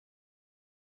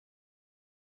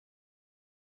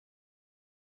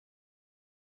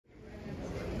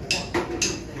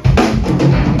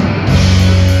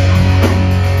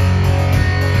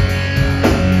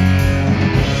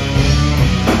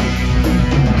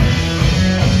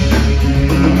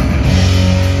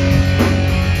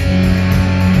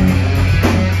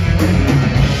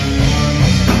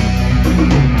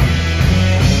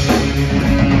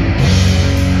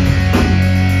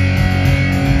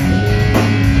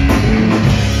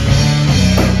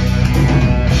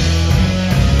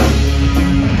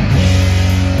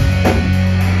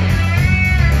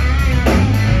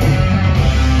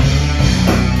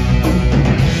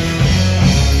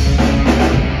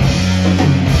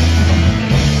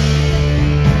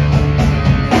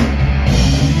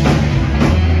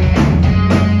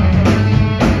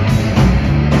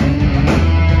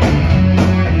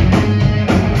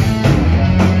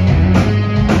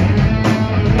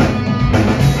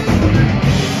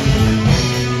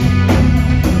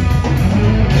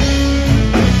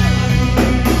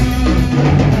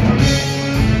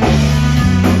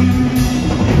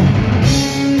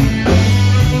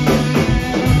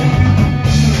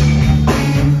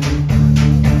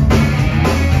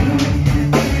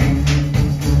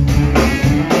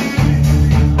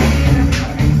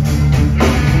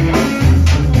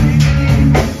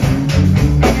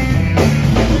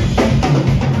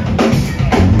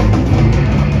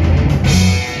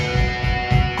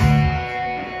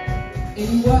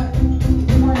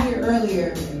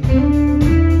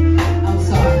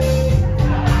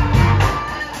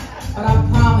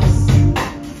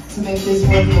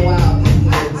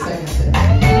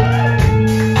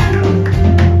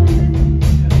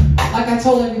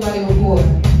told everybody before,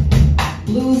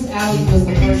 Blues Alley was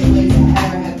the first place I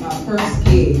ever had my first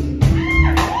gig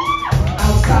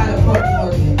outside of Portland,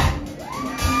 Oregon.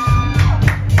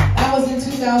 That was in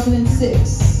 2006.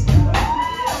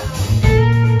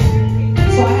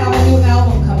 So I have a new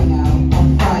album coming out on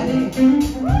Friday.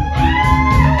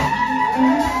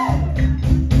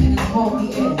 And it's called The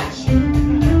Edge.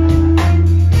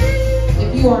 If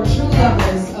you are true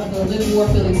lovers of the Liv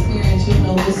Warfield experience, you'll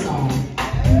know this song.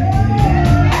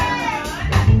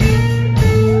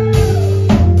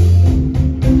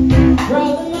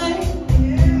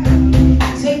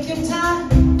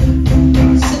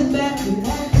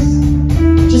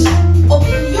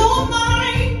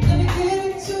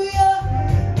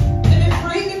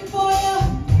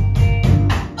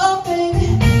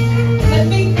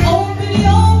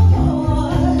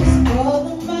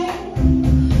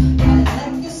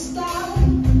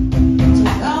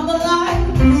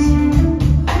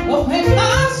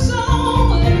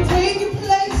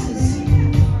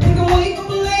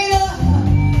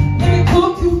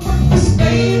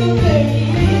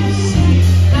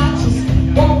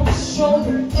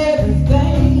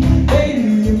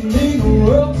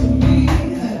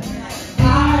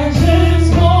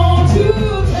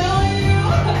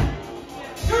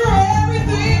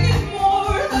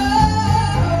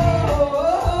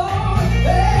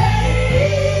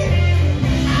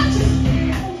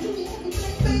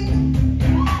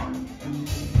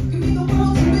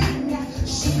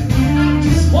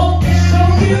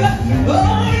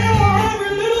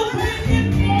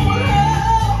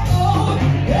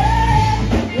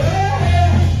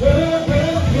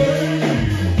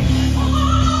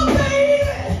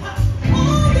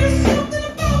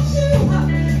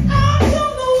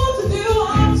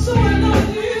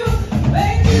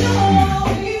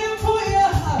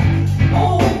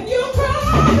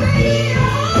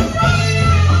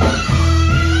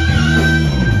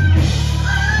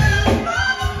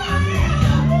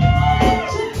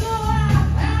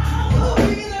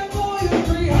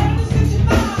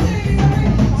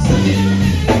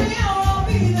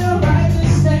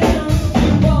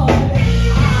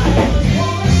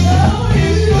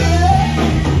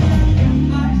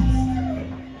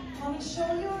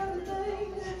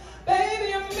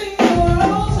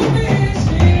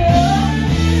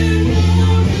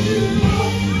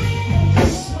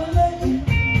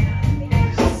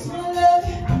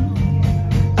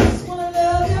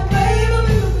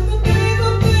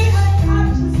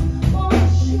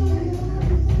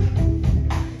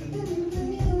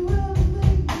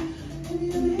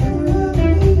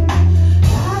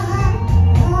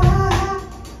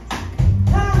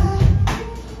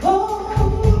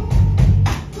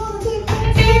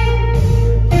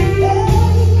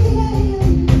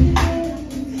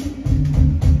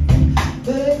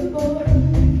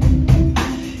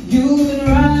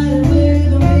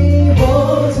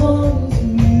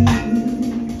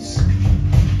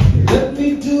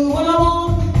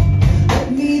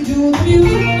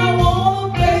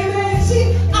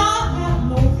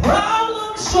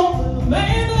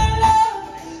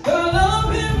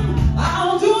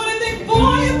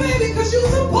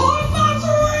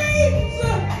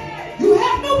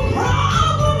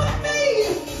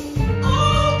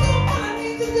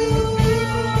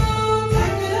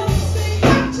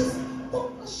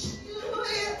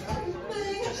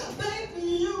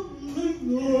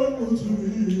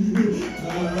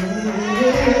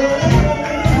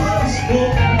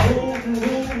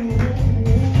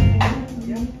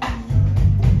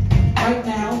 Right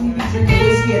now, we be drinking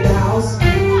whiskey at the house.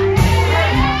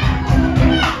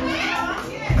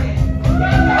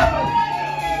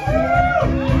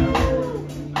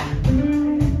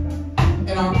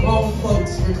 And our grown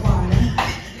folks reclining.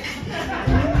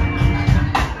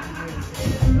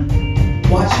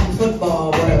 Watching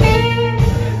football, whatever.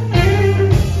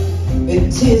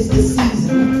 It 'tis the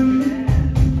season.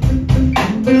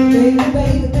 Baby,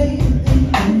 baby, baby.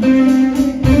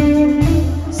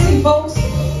 See, folks,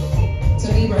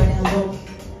 to me right now, don't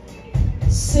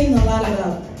sing a lot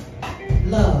about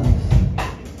love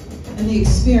and the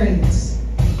experience.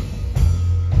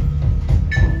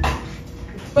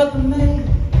 Brother man,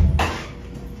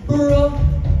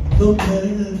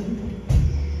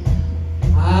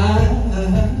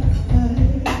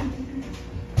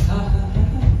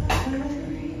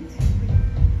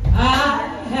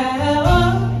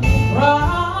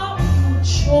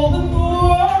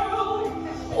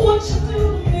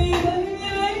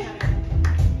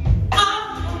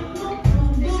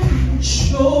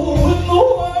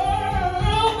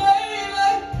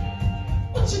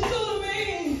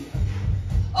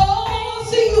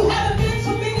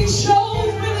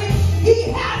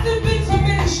 he hasn't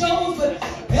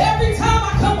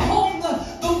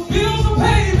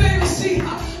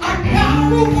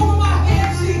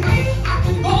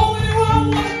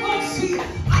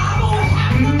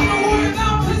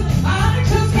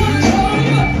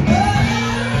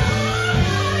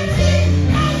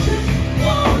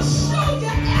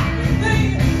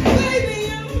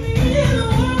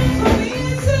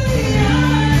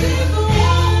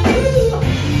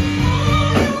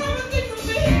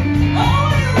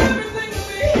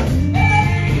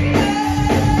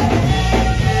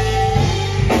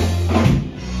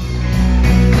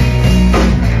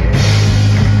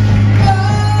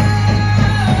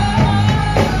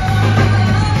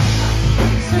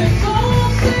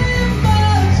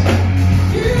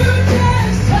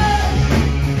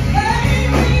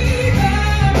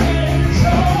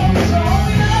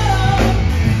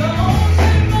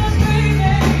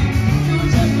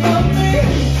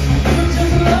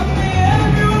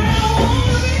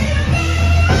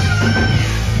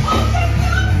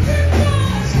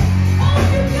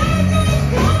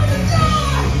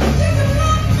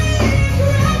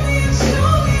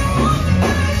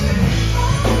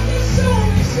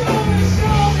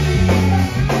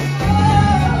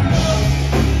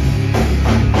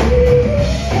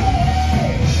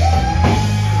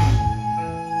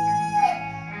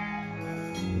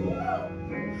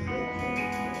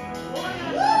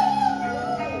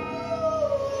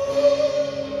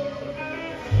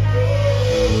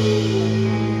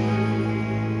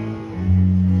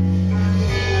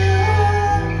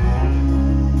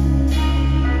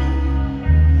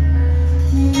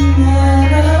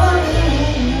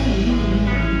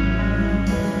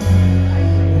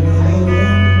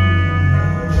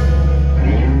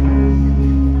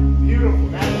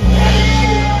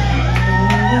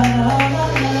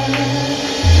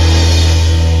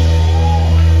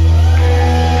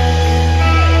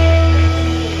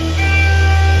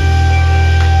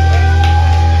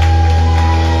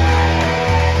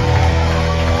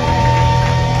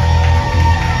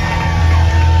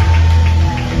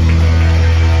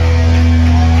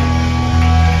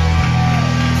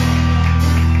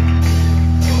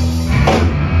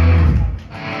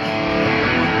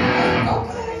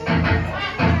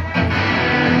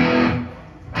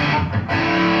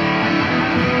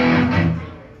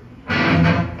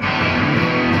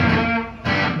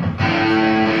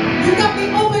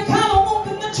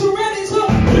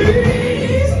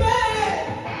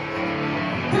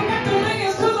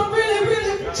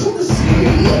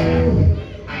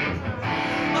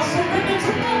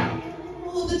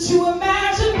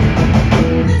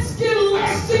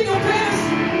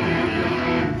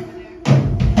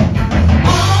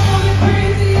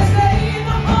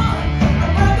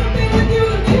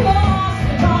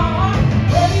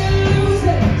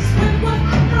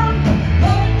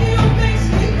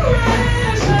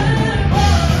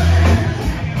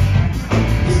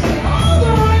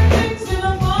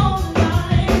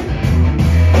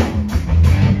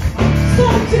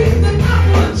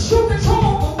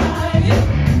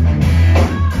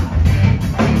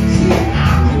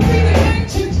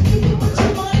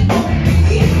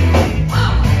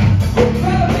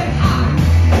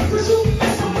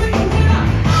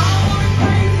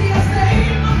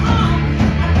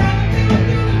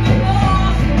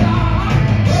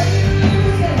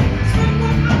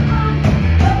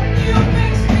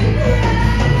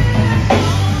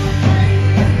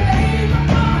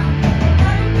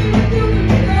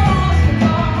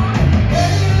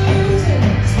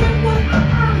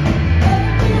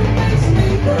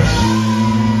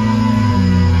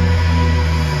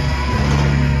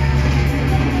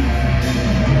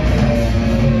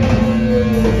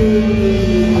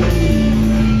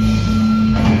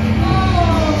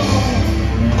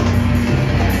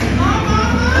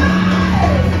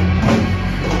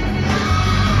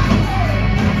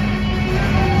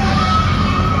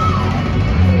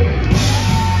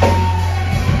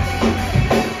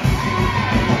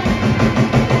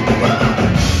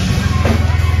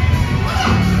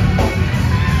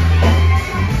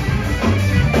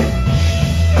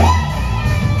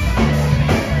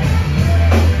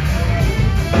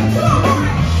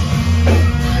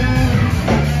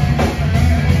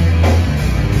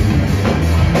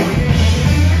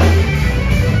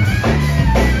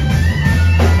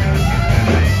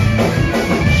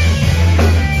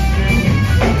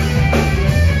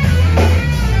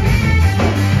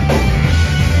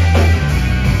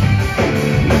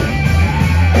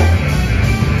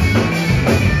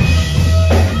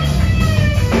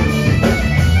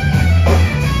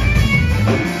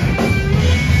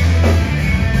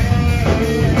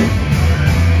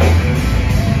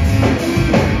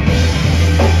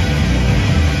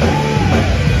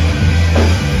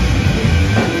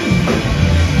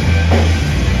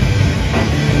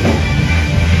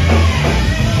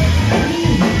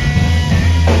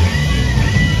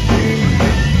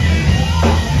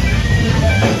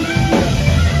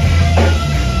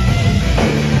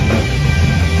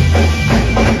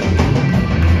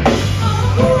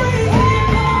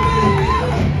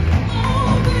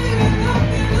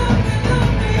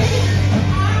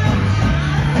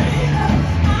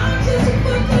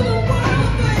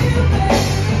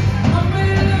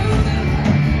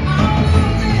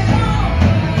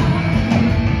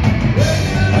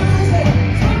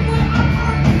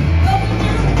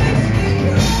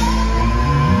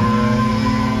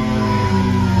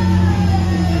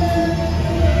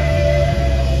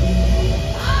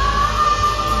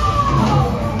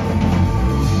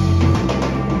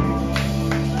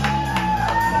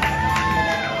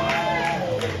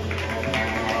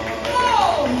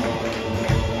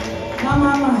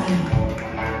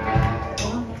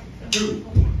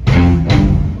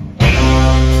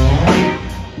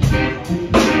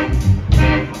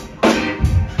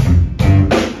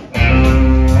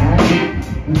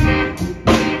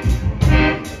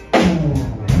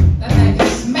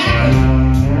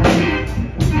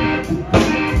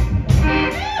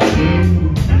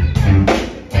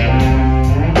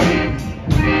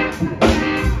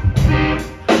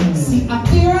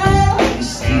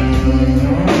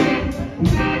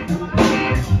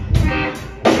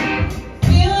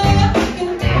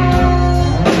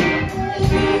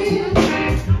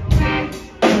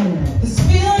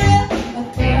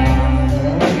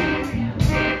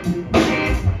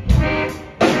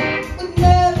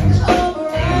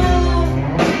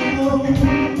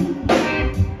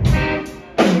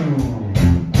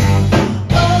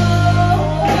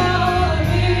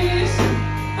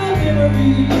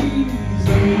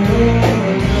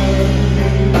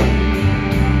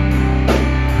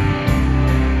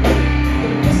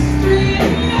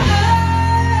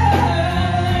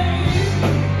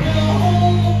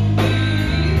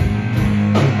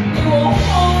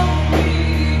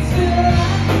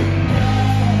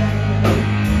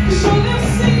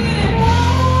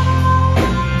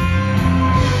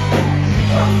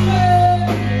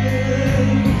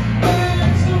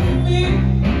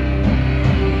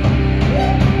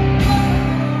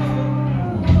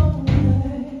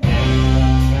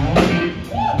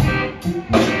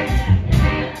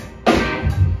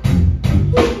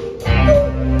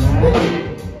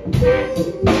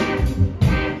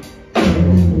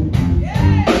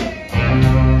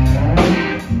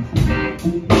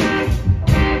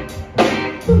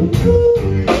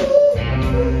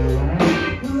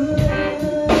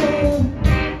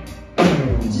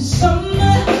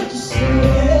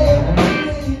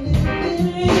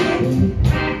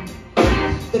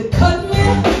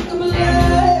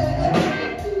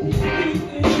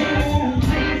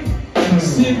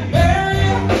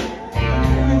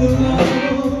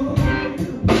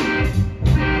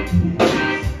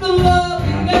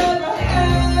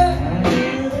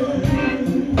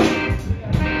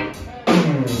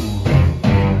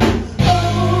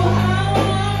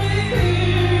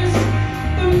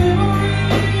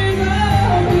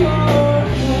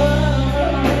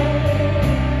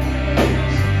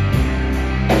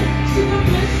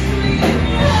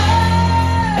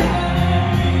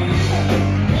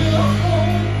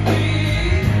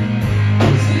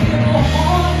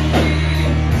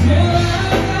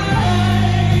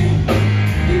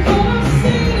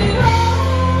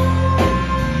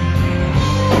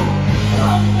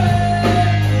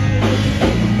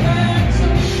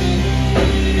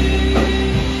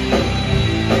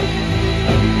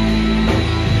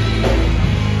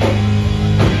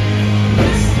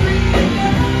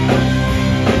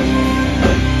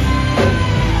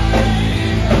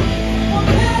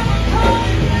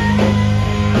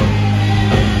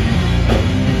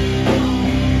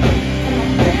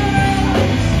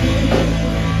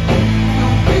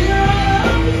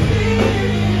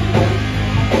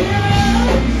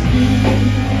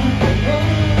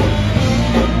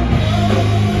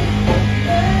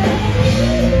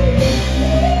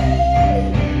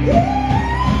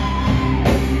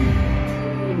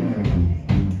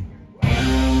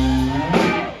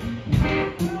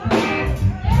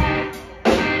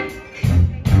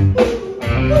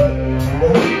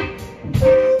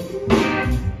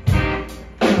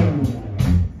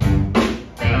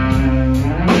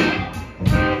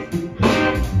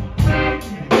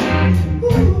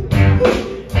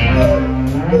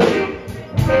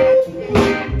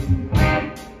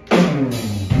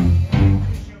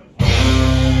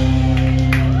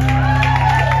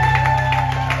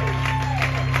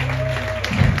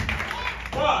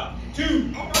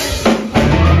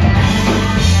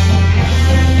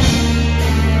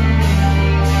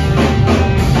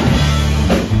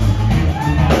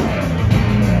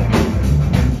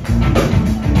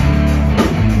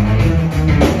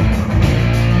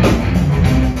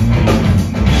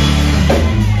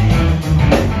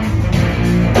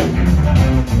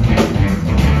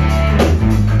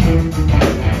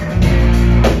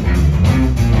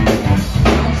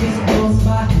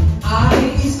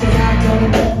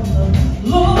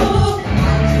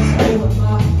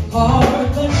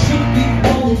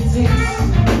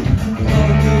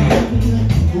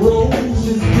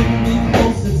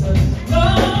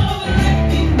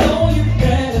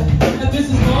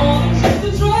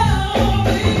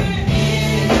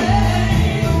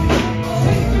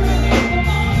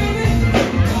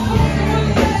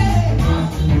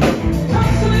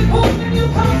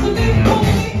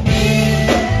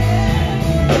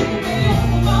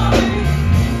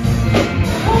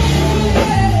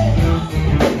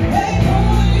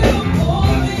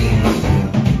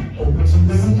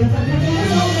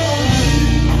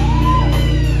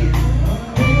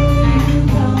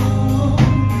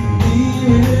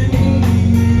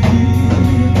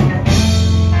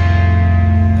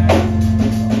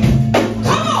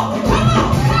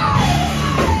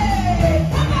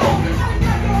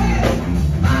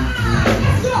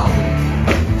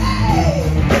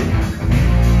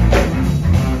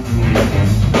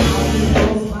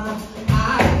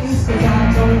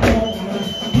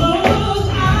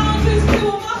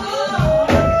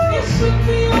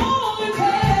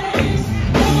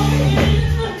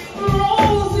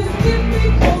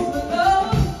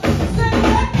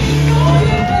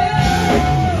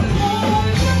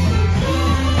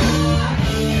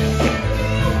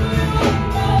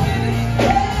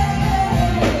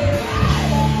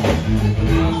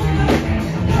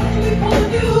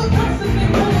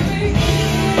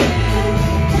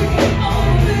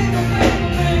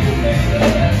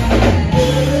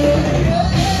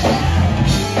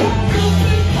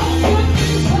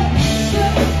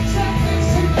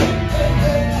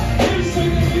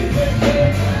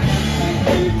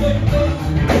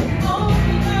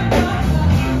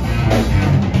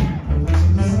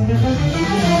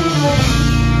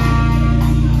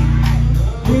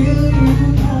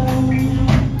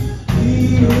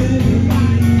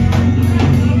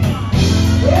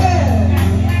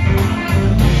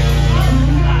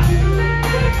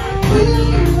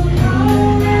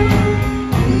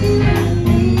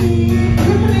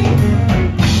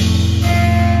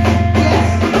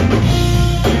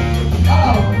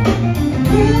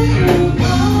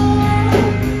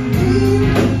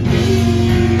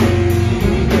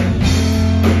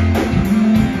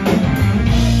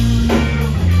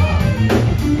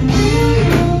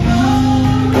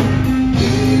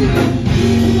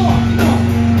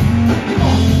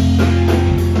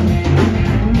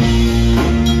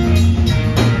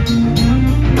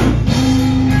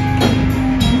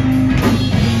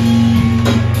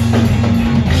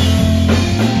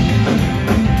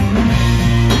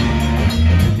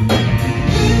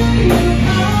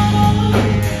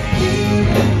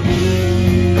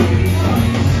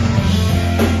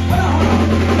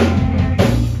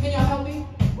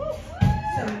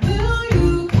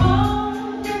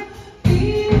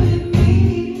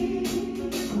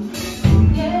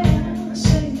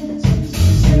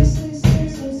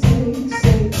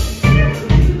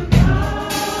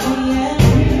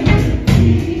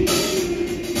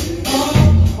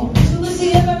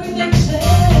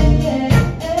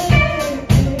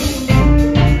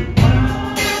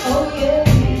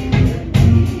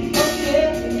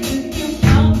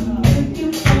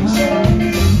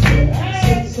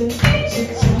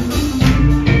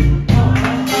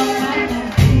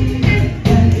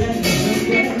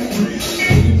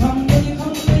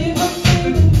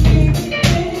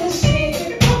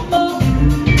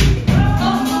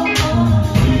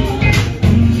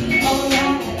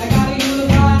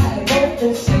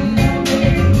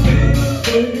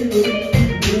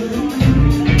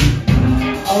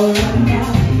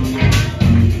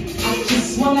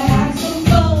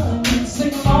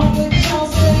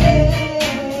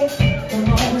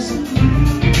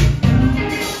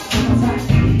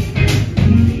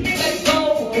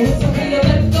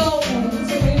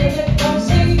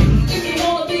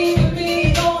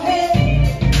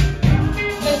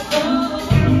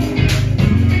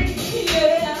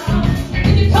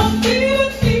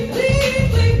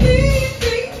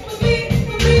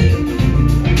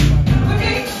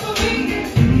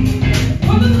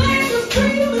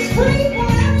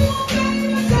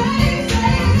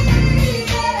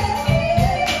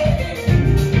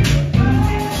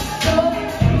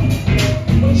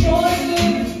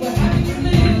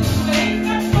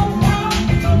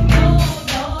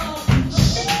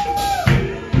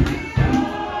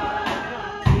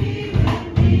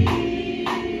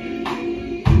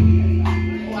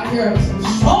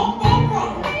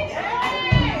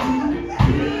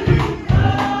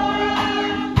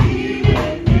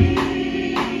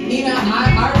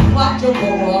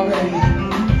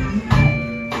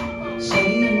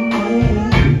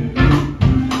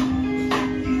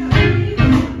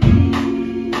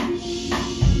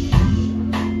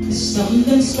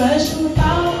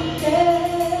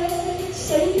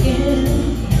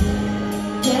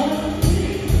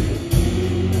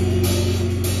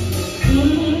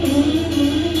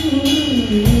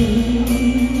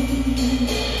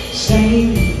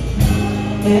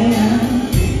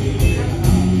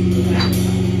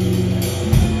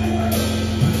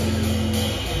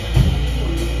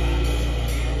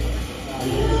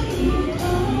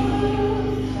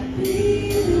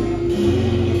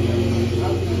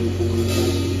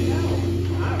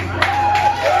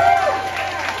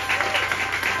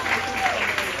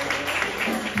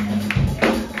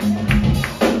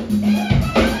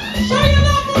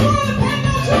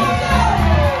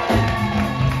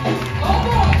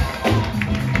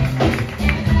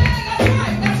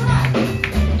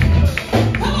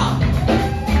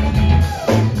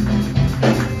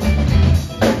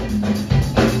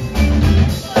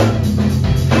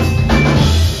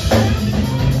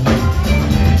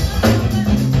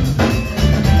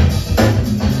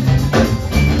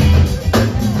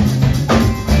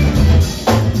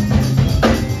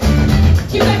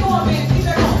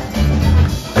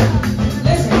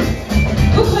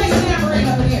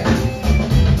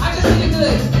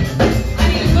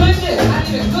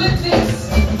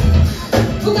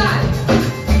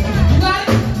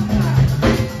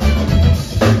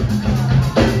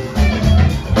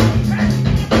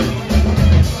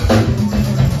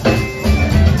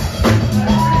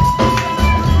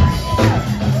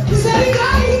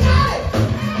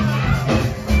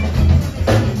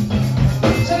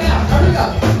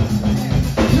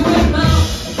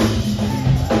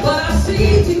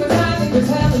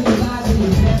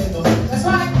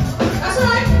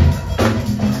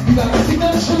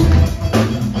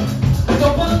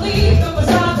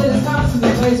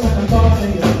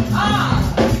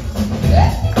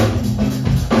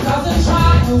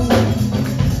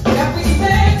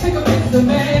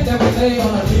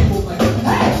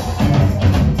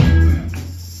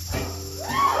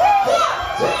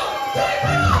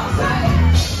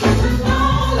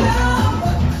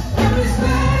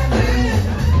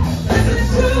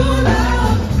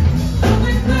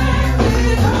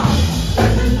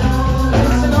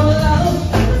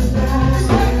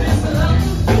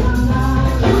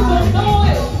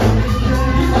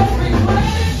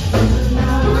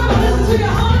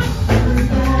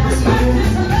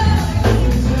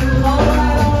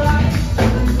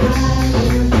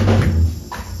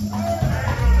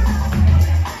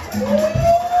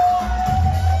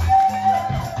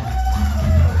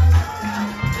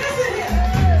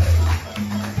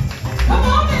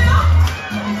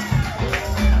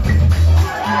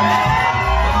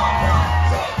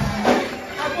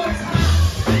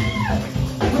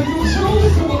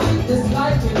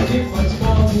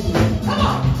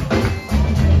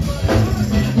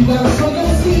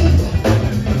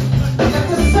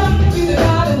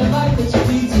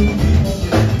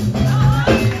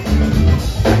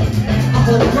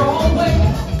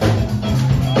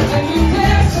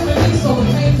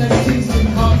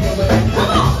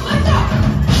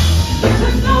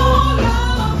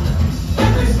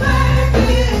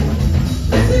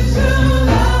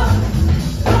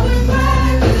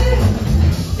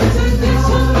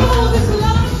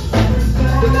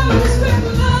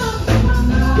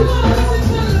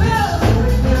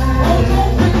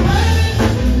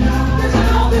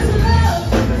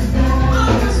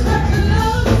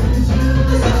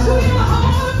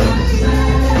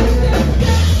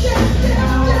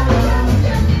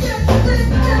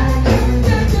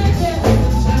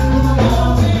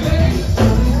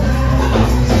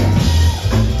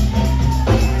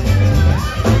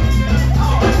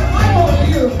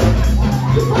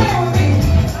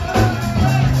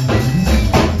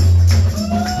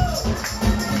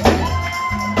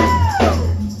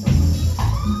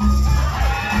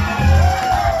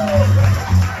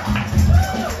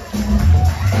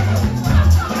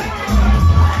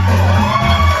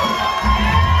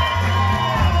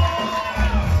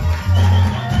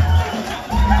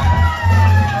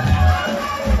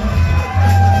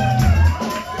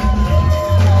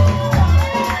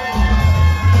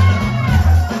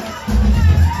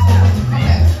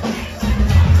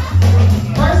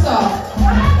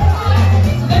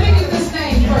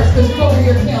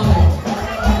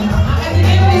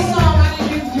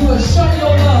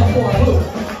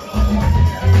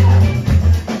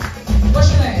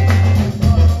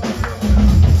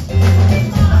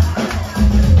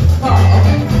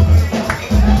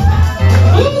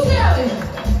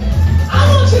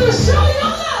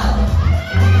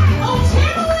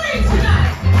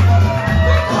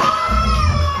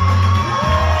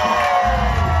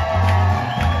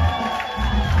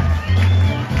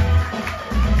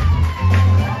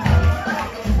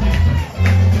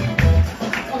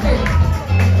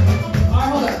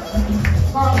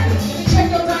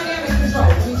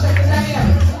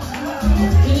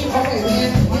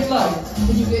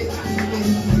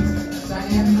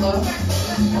love.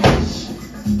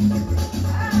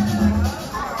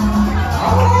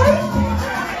 All right.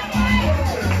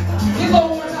 Get low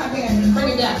one more time, man. Bring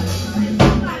it down.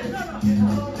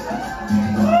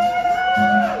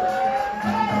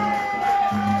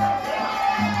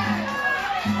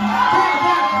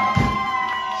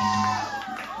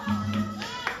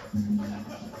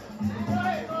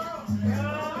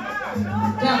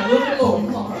 Down a little bit lower.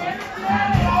 Come on.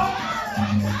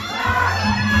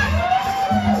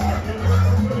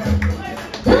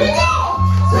 Here we go.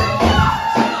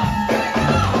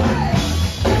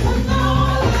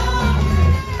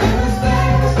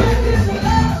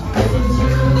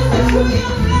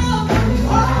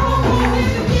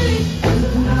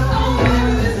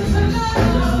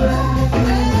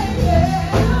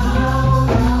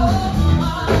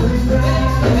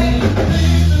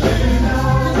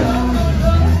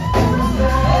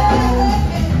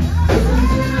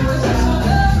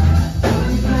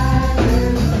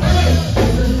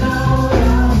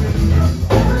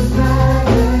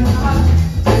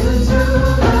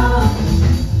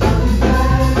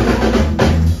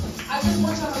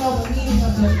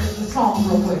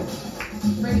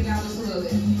 Bring it down just a little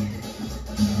bit.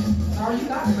 Carl, you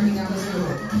got to bring it down just a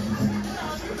little bit.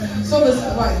 So this,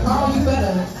 right, Carl, you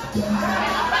better.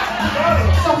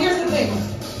 So here's the thing.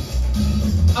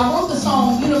 I wrote the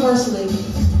song universally,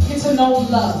 Get to Know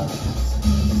Love.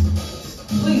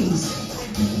 Please.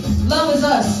 Love is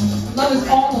us. Love is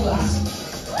all of us.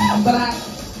 But I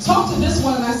talked to this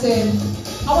one and I said,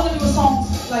 I want to do a song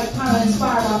like kind of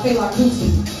inspired by Fela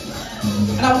Kuti.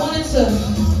 And I wanted to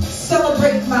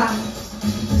celebrate my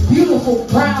beautiful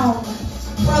brown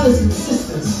brothers and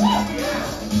sisters.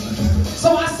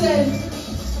 So I said,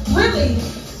 really,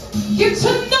 get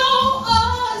to know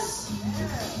us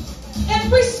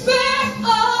and respect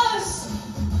us.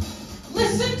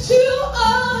 Listen to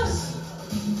us.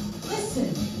 Listen.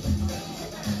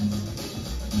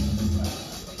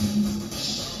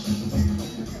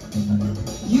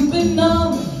 You've been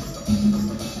numb,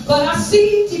 but I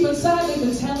see deep inside they've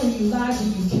been telling you lies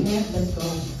and you can't let go.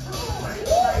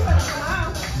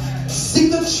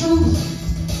 Seek the truth.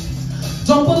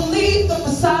 Don't believe the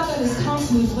facade that is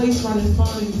constantly placed right in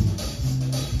front of you.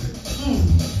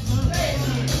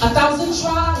 1,000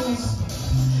 trials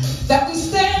that we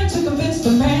stand to convince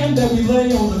the man that we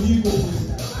lay on the evil with.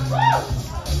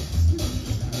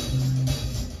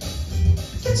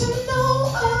 Get to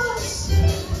know us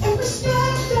and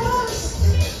respect us.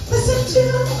 Listen to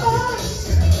us.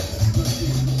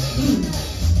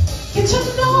 Get to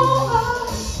know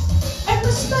us and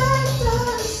respect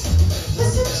us.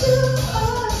 Listen to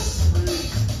us.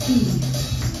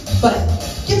 But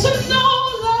get to know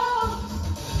love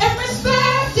and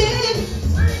respect it.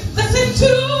 Listen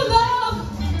to love.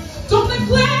 Don't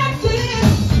neglect it.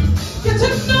 Get to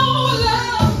know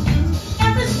love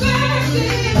and respect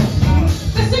it.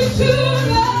 Listen to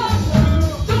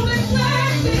love. Don't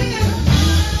neglect it.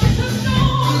 Get to know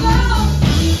love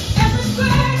and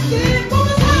respect it. One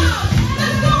more time.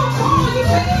 Let's go. Come on, you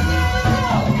take it. Let's go.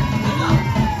 Come on.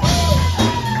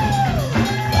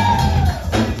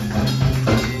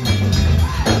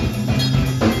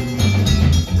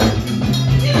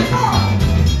 Get it, Carl.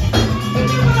 You've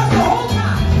been with us the whole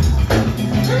time.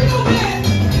 Here we go, man.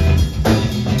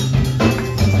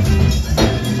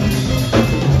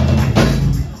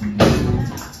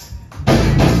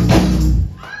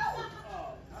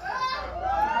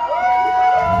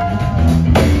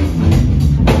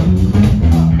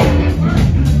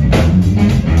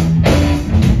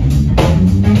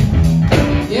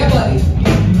 Yeah, buddy.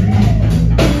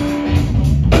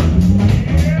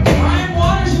 Brian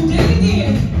Waters, you did it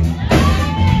again.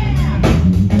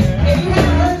 If you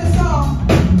haven't heard this song,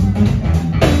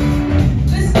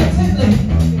 listen intently.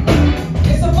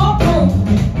 It's a bump group.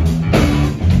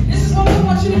 This is what we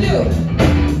want you to do.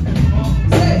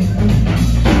 Say,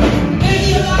 live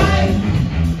your life,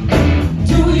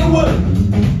 do your work,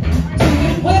 do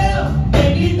it well,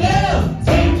 make it better,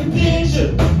 take the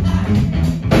picture.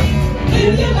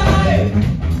 Live your life,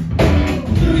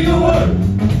 do your work,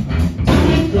 do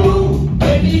it cool,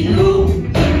 baby, you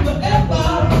live forever.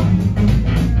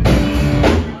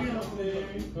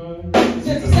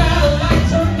 Since the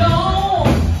satellites are gone,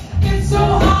 it's so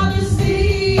hard to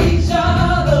see each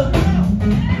other.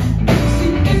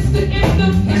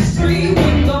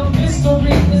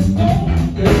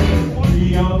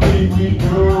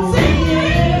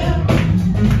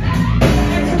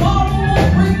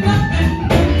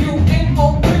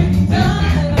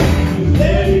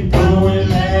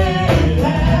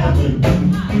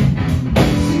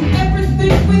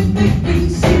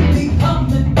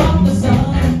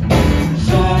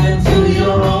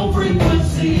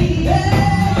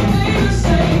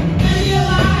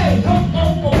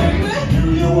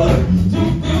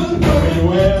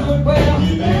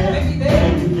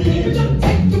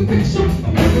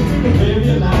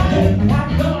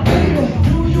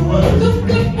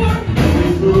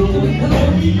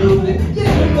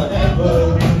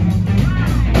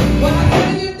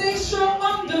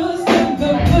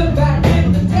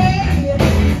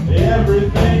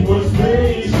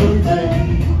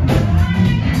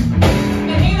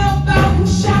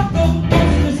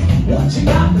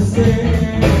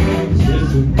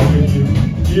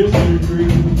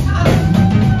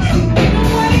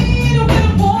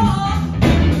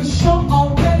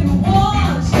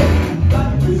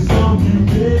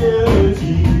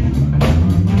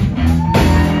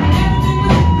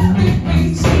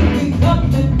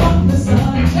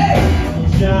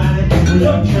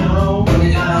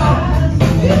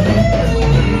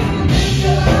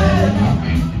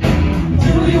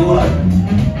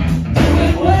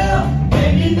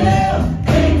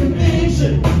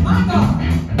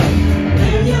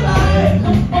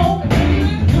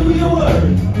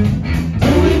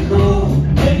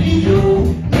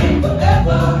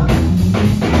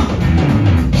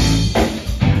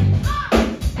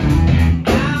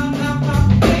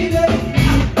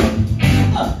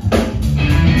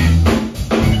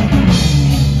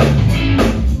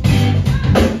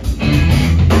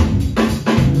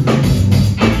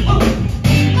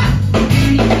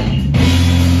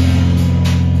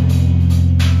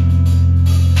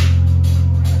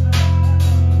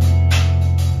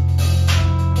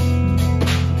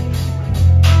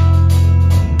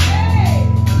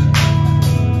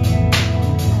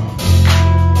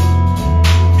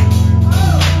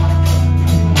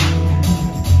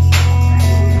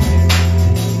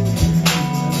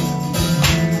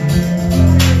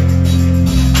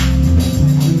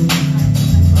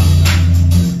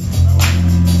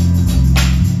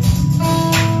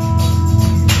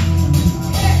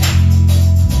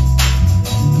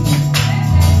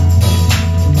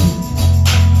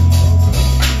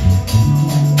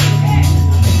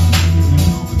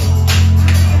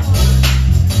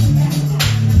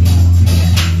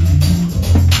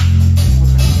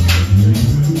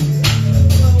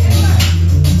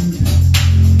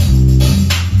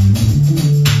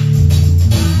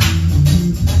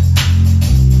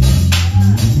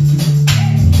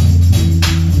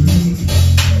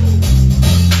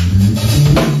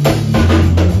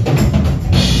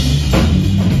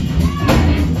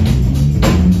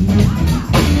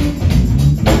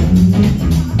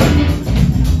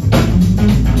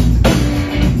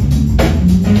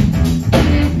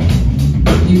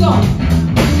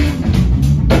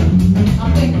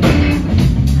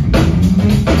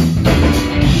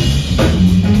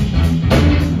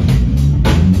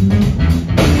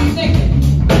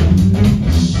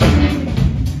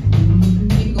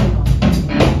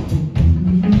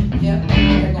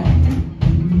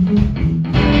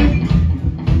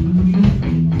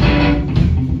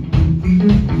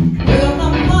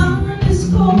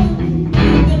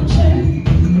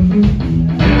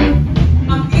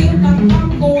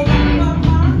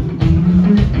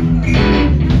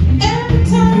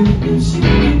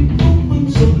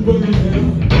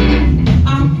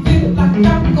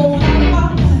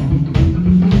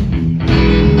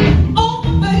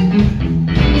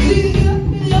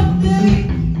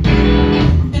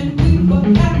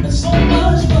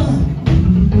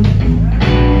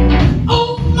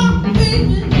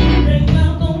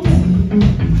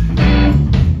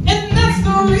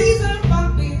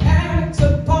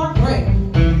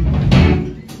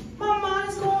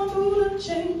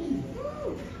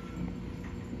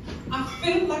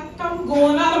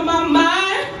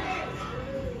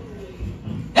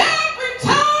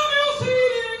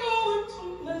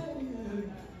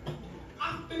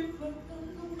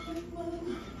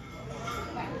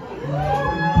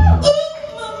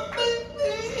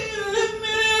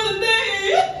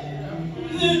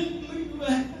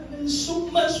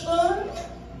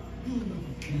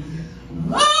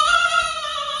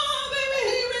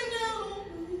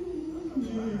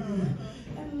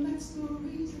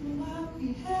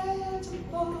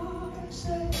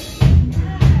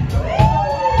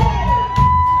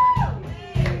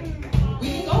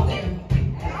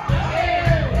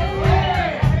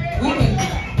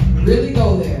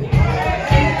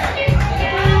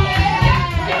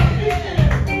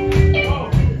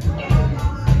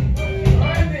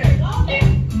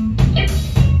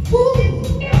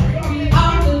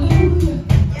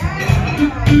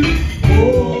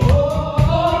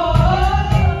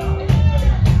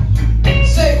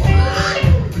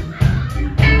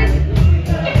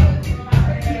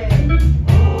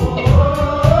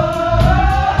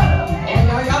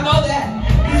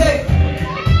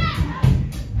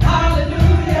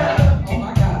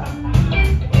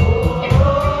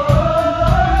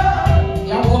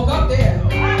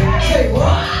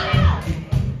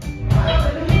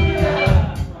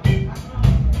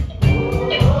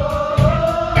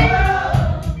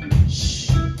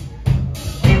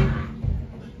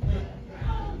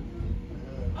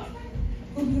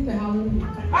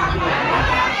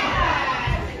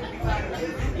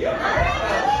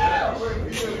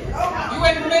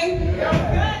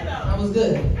 was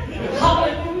good.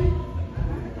 Hallelujah.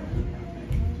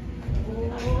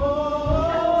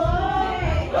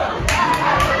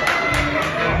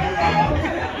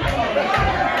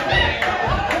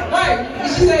 Right,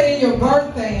 she said in your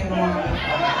birthday and all.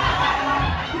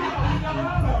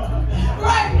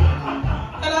 Right,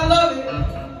 and I love it.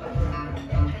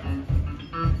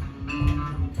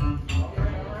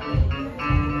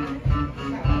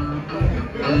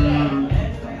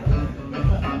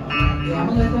 Yeah, I'm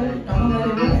gonna let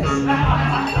it rest.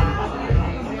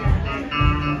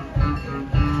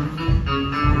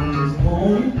 Just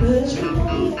won't let you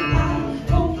know that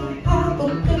I hope you have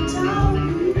a good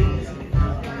time.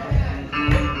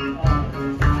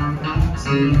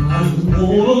 I just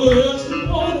wanna let you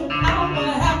know that I'm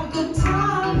gonna have a good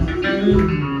time.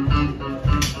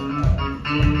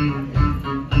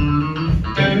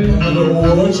 No matter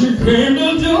what you came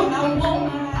to do, I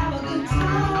wanna have a good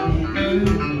time.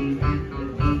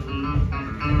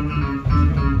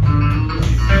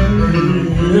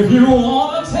 If you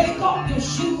wanna take off your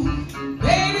shoes,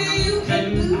 baby, you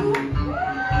can do.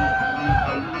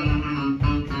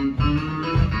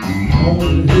 Go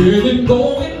ahead and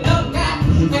go and look out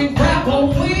and grab a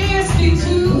whiskey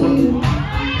too.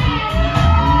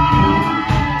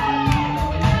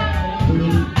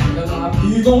 Cause I'll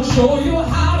be gonna show you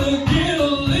how to get a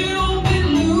little bit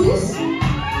loose.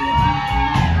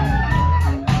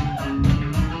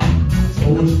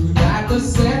 So you got the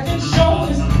second show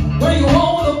is where you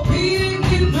wanna be and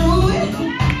get through it.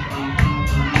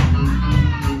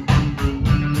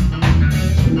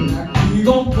 You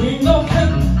gon' bring no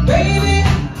help, baby,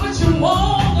 what you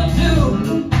wanna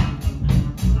do?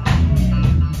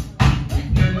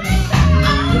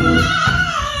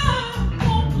 I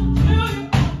wanna tell you,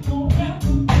 don't have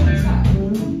to good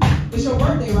time. It's your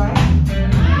birthday, right?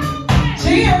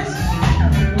 Cheers!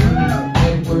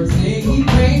 Edward said he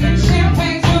bringing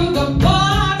champagne to the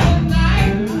bar.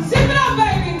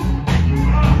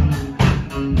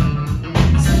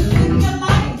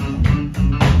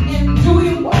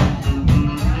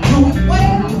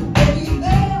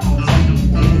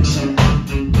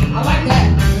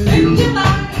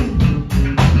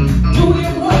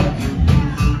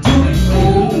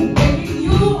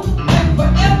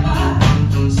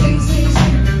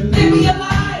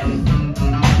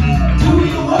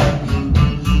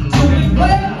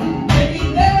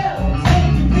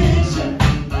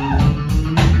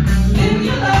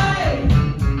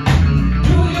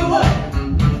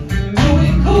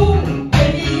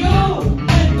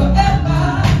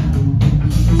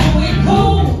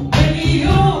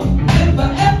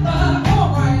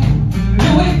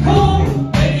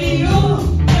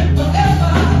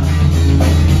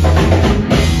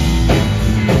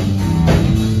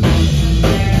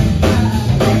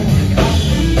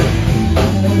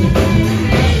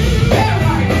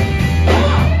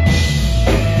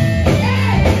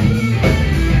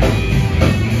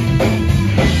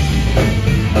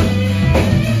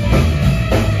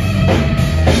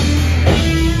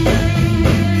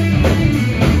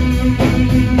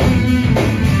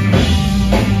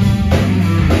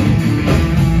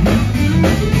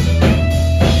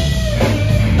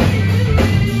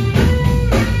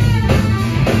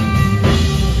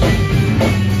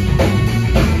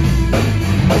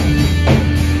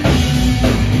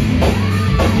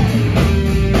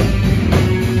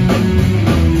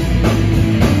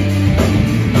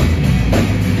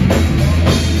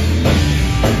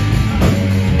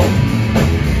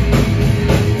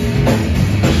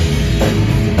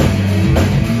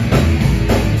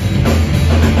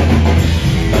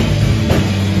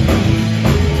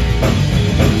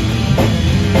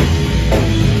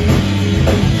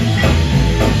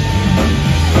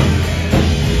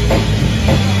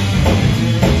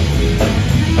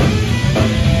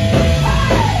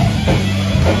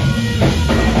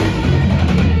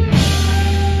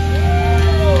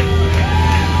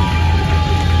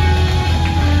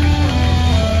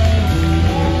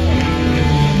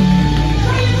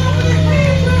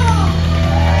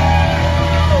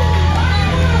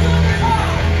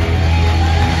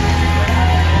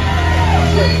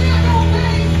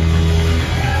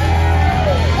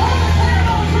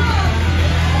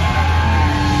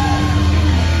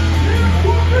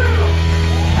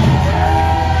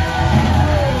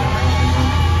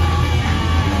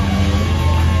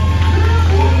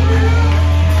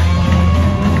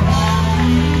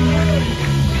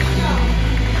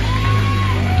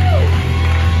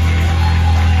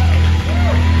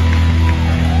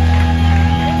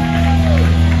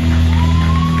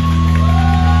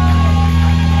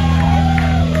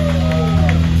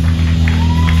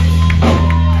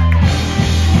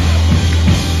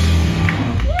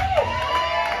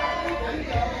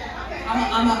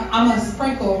 I'm gonna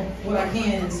sprinkle what I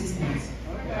can in 6 minutes.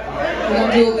 We're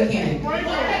gonna do what we can.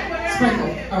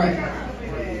 Sprinkle. All right.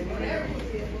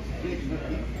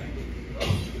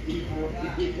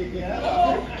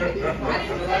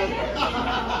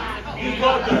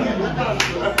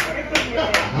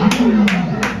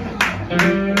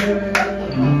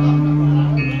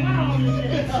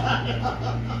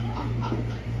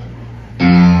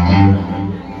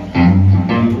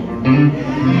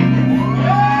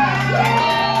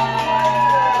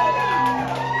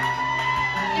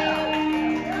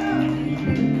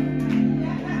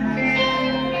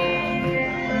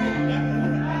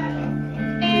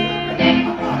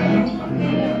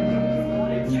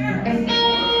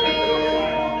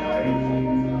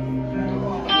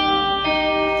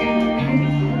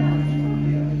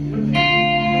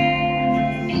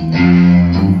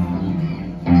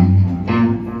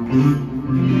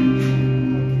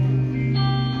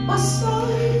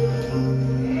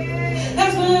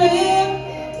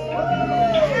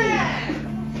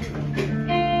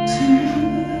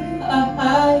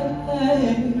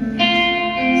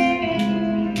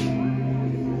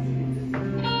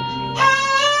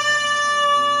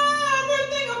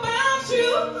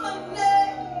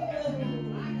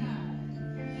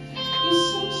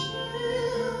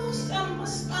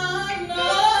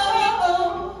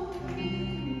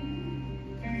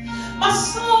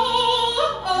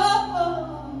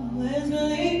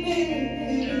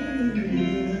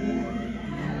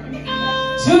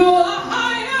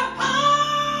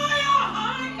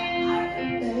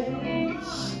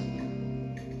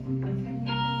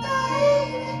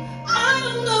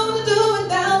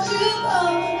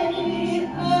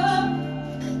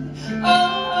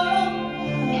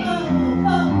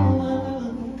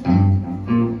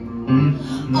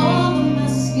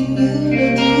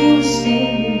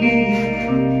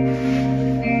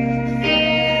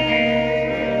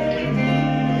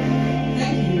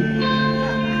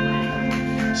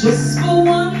 Just for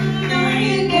one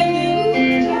night, can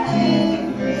you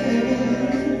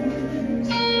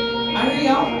I hear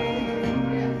y'all.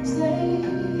 Stay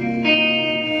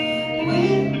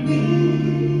with me.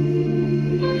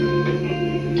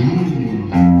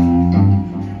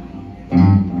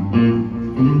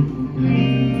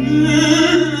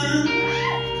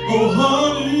 Oh,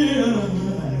 honey,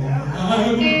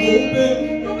 I'm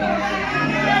hoping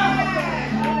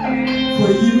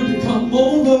for you to come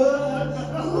over.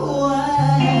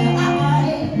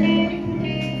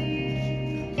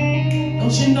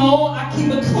 Don't you know I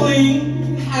keep a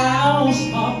clean house,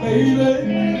 my baby?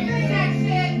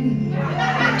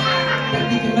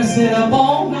 But you can mess it up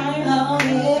all night long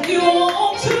if you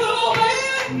want to,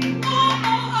 baby.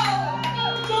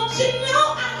 Don't you know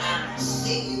I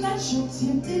see that you're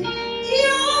tempted?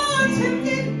 You're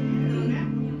tempted.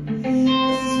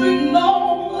 'Cause it's written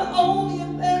all on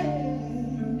your page.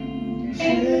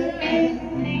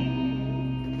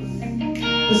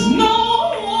 There's no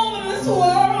woman in this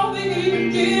world that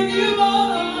can give you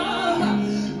more.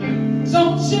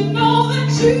 Don't you know that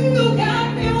you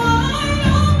got me wide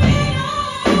open?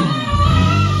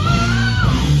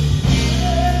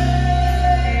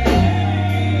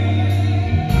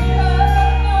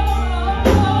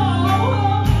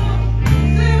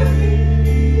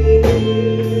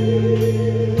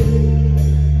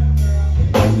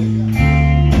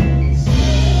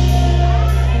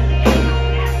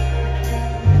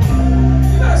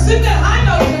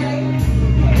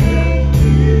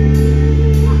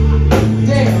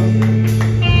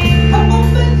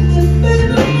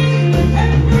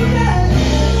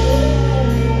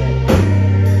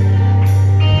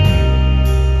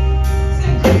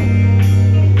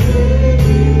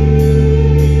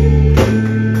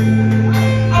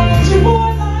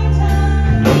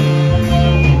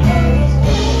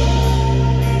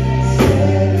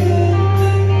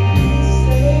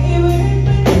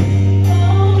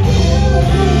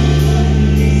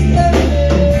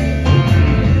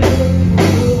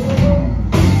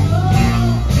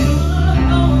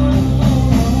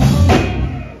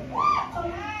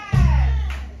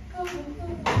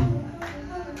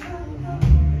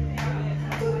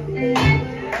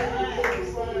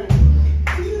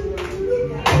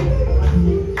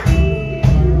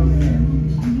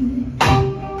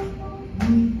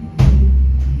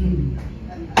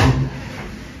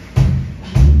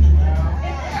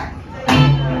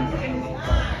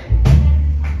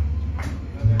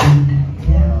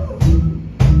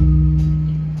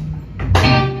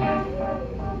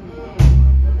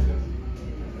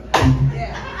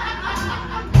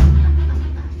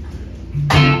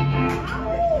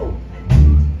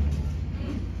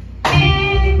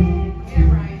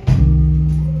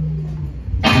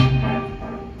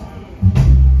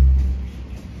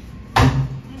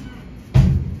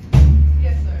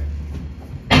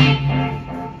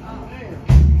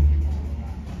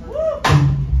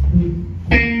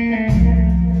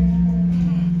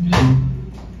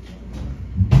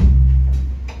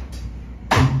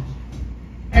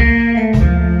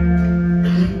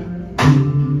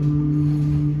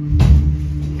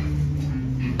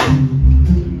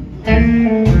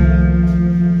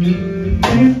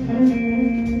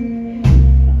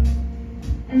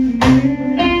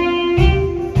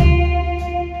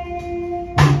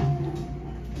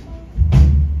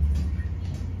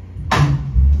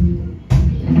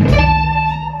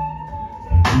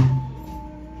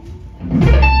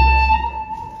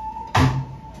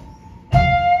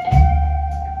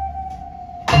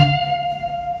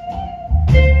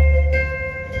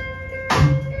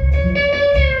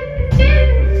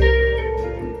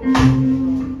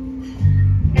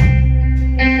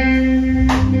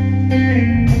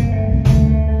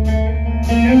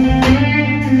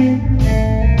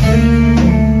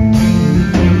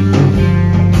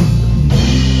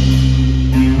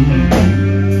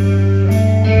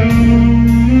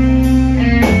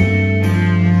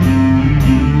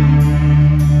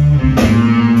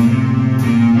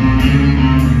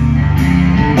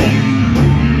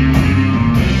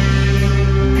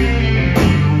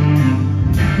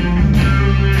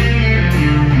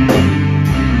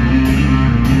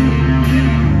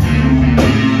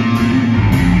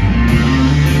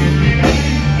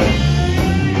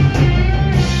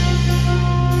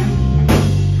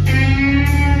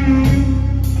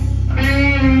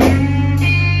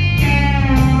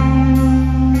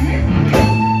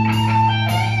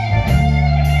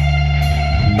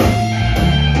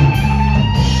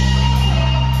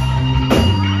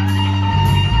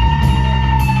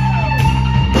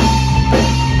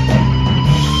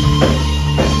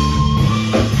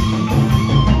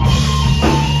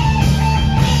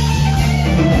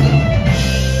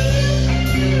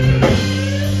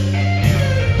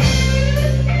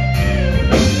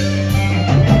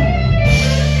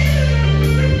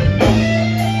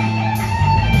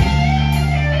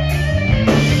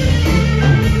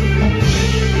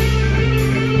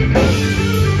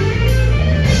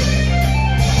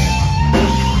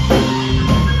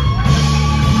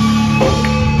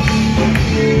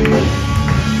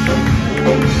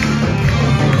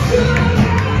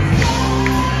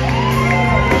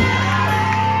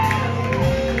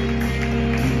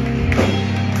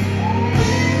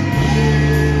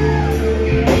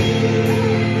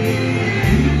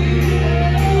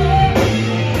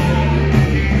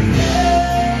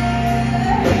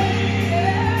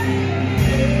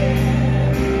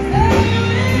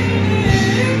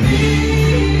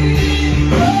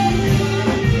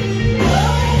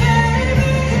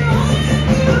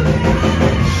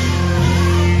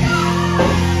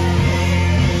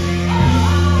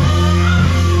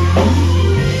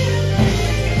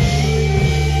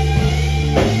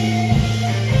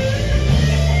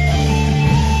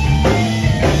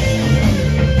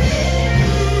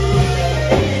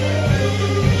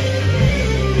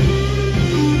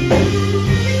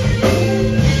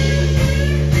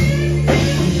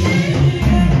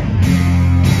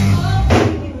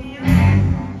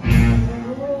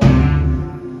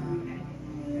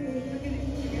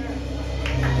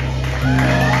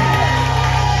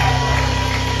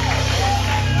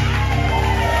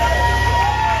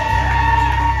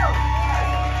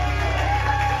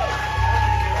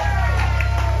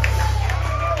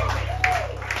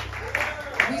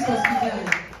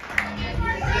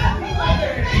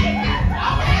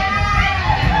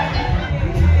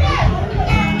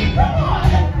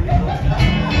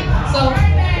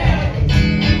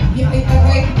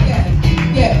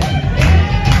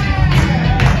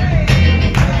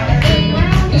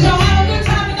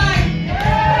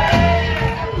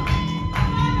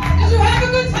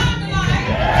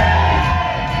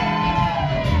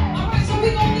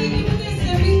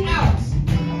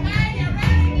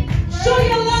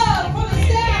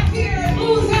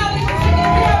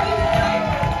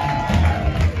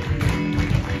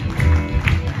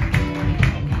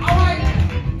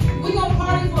 We're gonna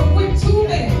party for a quick 2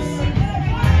 minutes.